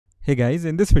Hey guys,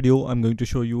 in this video I'm going to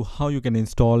show you how you can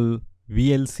install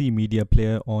VLC media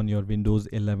player on your Windows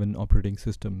 11 operating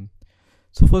system.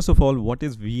 So first of all, what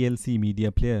is VLC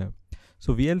media player?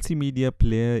 So VLC media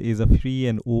player is a free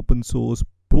and open source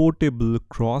portable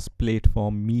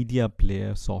cross-platform media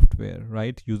player software,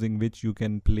 right? Using which you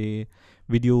can play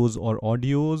videos or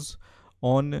audios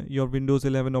on your Windows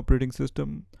 11 operating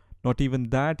system. Not even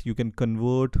that, you can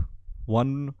convert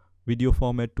one video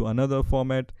format to another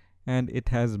format, and it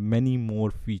has many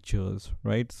more features,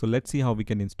 right? So let's see how we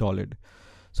can install it.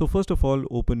 So first of all,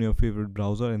 open your favorite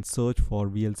browser and search for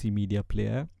VLC media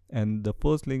player, and the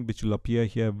first link which will appear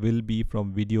here will be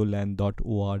from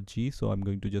videolan.org. So I'm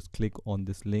going to just click on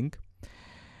this link,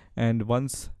 and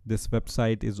once this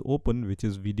website is open, which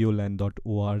is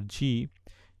videolan.org,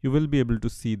 you will be able to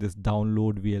see this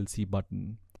download VLC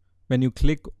button. When you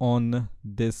click on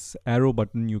this arrow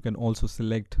button, you can also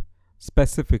select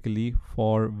specifically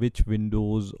for which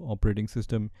Windows operating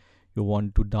system you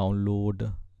want to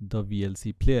download the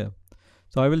VLC player.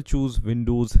 So I will choose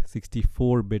Windows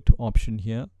 64-bit option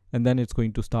here, and then it's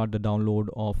going to start the download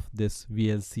of this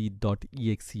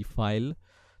vlc.exe file.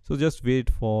 So just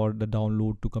wait for the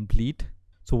download to complete.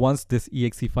 So once this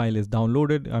exe file is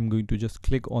downloaded, I'm going to just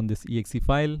click on this exe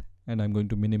file and I'm going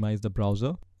to minimize the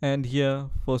browser. And here,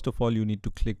 first of all, you need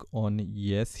to click on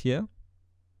yes here,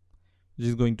 which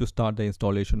is going to start the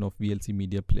installation of VLC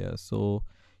media player. So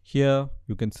here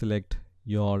you can select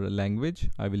your language.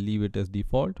 I will leave it as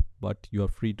default, but you are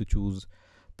free to choose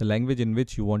the language in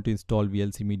which you want to install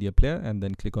VLC media player, and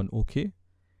then click on OK.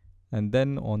 And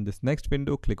then on this next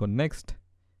window, click on next,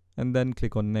 and then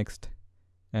click on next,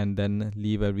 and then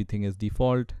leave everything as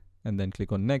default, and then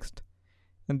click on next.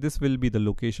 And this will be the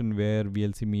location where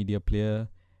VLC media player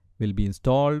will be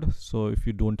installed. So if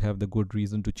you don't have the good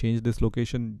reason to change this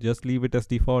location, just leave it as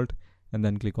default and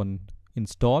then click on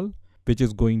install, which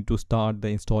is going to start the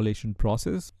installation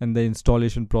process. And the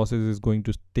installation process is going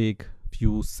to take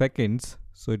few seconds,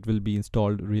 so it will be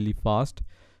installed really fast.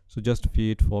 So just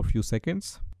wait for a few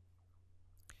seconds.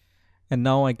 And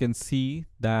now I can see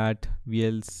that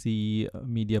VLC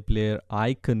media player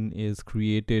icon is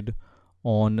created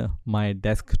on my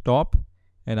desktop,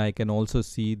 and I can also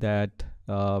see that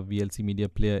VLC media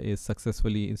player is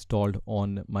successfully installed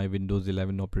on my Windows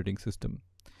 11 operating system.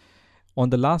 On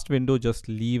the last window, just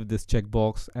leave this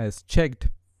checkbox as checked.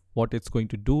 What it's going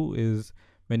to do is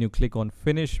when you click on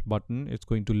finish button, it's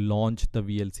going to launch the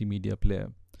VLC media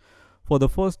player. For the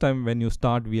first time when you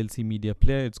start VLC media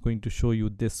player, it's going to show you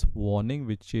this warning,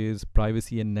 which is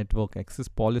privacy and network access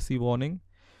policy warning.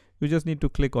 You just need to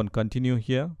click on continue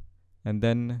here, and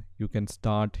then you can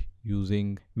start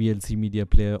using VLC media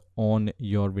player on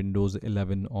your Windows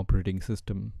 11 operating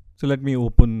system. So let me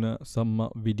open some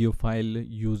video file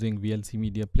using VLC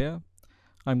media player.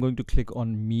 I'm going to click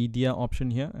on media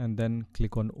option here and then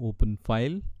click on open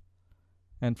file,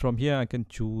 and from here I can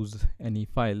choose any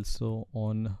file. So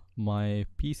on my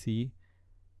PC,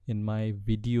 in my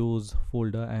videos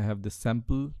folder, I have the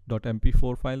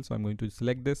sample.mp4 file, so I'm going to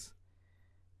select this,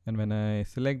 and when I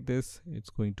select this,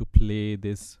 it's going to play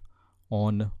this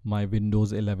on my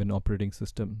Windows 11 operating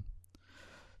system.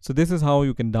 So this is how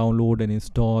you can download and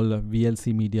install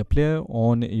VLC media player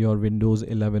on your Windows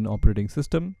 11 operating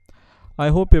system. I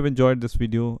hope you've enjoyed this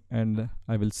video, and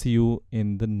I will see you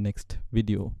in the next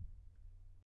video.